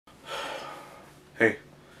Hey,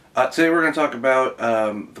 today we're going to talk about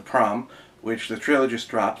the Prom, which the trailer just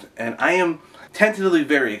dropped, and I am tentatively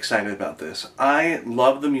very excited about this. I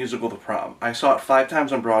love the musical The Prom. I saw it 5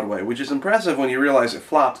 times on Broadway, which is impressive when you realize it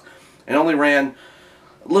flopped and only ran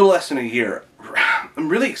a little less than a year. I'm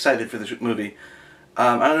really excited for this movie.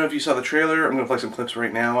 I don't know if you saw the trailer. I'm going to play some clips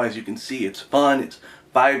right now. As you can see, it's fun, it's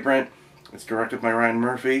vibrant, it's directed by Ryan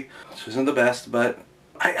Murphy, which isn't the best, but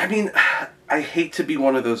I mean, I hate to be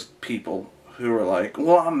one of those people who are like,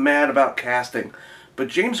 well, I'm mad about casting. But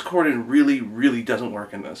James Corden really doesn't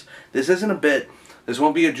work in this. This isn't a bit. This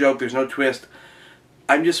won't be a joke. There's no twist.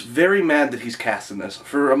 I'm just very mad that he's cast in this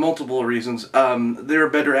for multiple reasons. There are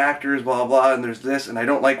better actors, blah, blah, and there's this, and I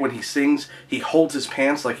don't like when he sings. He holds his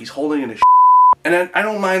pants like he's holding in a And I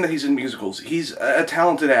don't mind that he's in musicals. He's a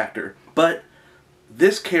talented actor. But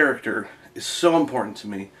this character is so important to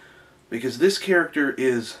me because this character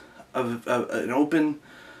is an open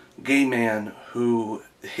gay man who,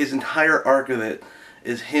 his entire arc of it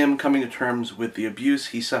is him coming to terms with the abuse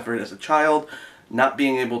he suffered as a child, not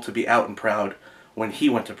being able to be out and proud when he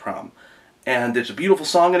went to prom. And there's a beautiful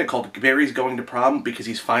song in it called Barry's Going to Prom because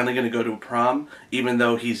he's finally going to go to a prom, even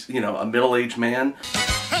though he's, you know, a middle-aged man.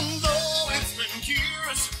 And though it's been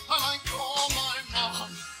years, I call my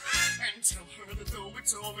mom and tell her that though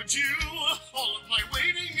it's overdue, all of my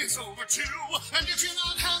waiting is over too, and if you're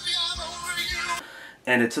not happy, I'm over you.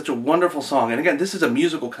 And it's such a wonderful song. And again, this is a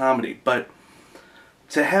musical comedy, but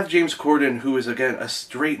to have James Corden, who is, again, a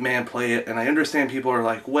straight man, play it, and I understand people are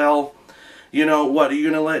like, well, you know, what, are you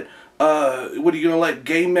going to let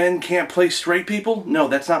gay men can't play straight people? No,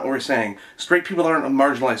 that's not what we're saying. Straight people aren't a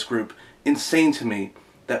marginalized group. Insane to me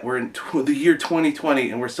that we're in the year 2020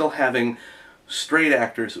 and we're still having straight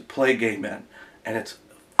actors play gay men. And it's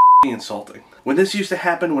f***ing insulting. When this used to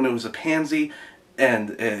happen, when it was a pansy,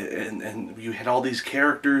 and you had all these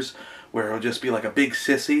characters where it would just be like a big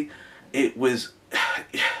sissy, it was,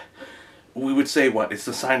 we would say, what, it's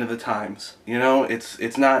the sign of the times, you know?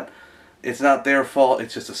 It's not their fault,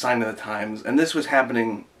 it's just a sign of the times. And this was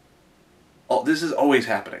happening, this is always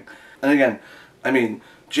happening. And again, I mean,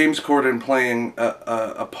 James Corden playing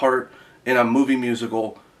a part in a movie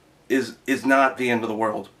musical is not the end of the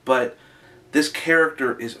world, but this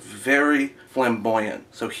character is very flamboyant,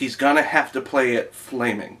 so he's gonna have to play it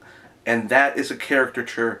flaming. And that is a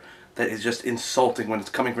caricature that is just insulting when it's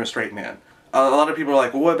coming from a straight man. A lot of people are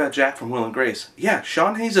like, well, what about Jack from Will and Grace? Yeah,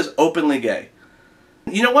 Sean Hayes is openly gay.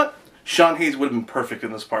 You know what? Sean Hayes would have been perfect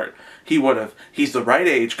in this part. He would have. He's the right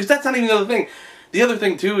age, because that's not even the other thing. The other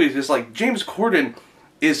thing, too, is just like, James Corden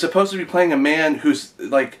is supposed to be playing a man who's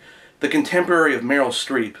like the contemporary of Meryl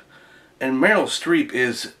Streep. And Meryl Streep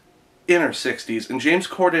is in her 60s, and James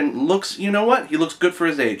Corden looks, you know what? He looks good for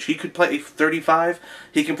his age. He could play 35,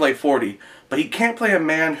 he can play 40, but he can't play a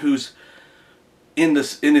man who's in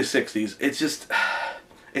his 60s. It's just,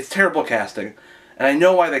 it's terrible casting. And I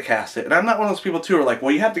know why they cast it. And I'm not one of those people, too, who are like,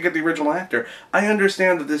 well, you have to get the original actor. I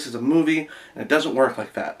understand that this is a movie, and it doesn't work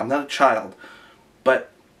like that. I'm not a child.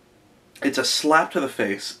 But it's a slap to the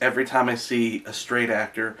face every time I see a straight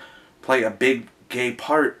actor play a big gay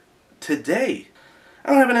part today. I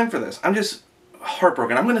don't have an end for this. I'm just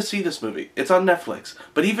heartbroken. I'm going to see this movie. It's on Netflix.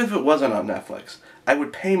 But even if it wasn't on Netflix, I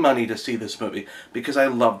would pay money to see this movie because I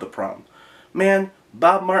love The Prom. Man,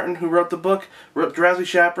 Bob Martin, who wrote the book, wrote Drowsy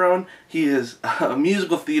Chaperone, he is a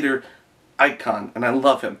musical theater icon, and I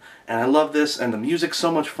love him. And I love this, and the music's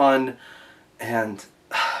so much fun,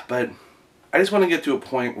 but I just want to get to a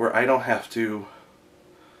point where I don't have to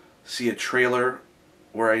see a trailer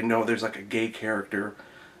where I know there's like a gay character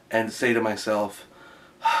and say to myself,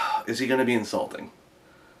 is he going to be insulting?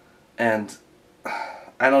 And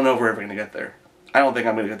I don't know if we're ever going to get there. I don't think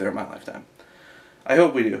I'm going to get there in my lifetime. I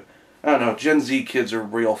hope we do. I don't know, Gen Z kids are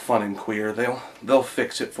real fun and queer. They'll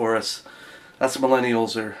fix it for us. Us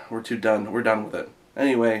millennials we're too done. We're done with it.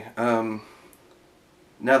 Anyway, now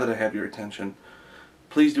that I have your attention,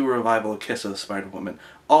 please do a revival of Kiss of the Spider-Woman.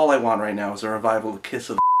 All I want right now is a revival of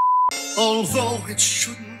Kiss of Although it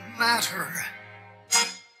shouldn't matter,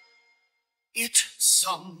 it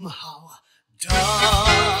somehow does.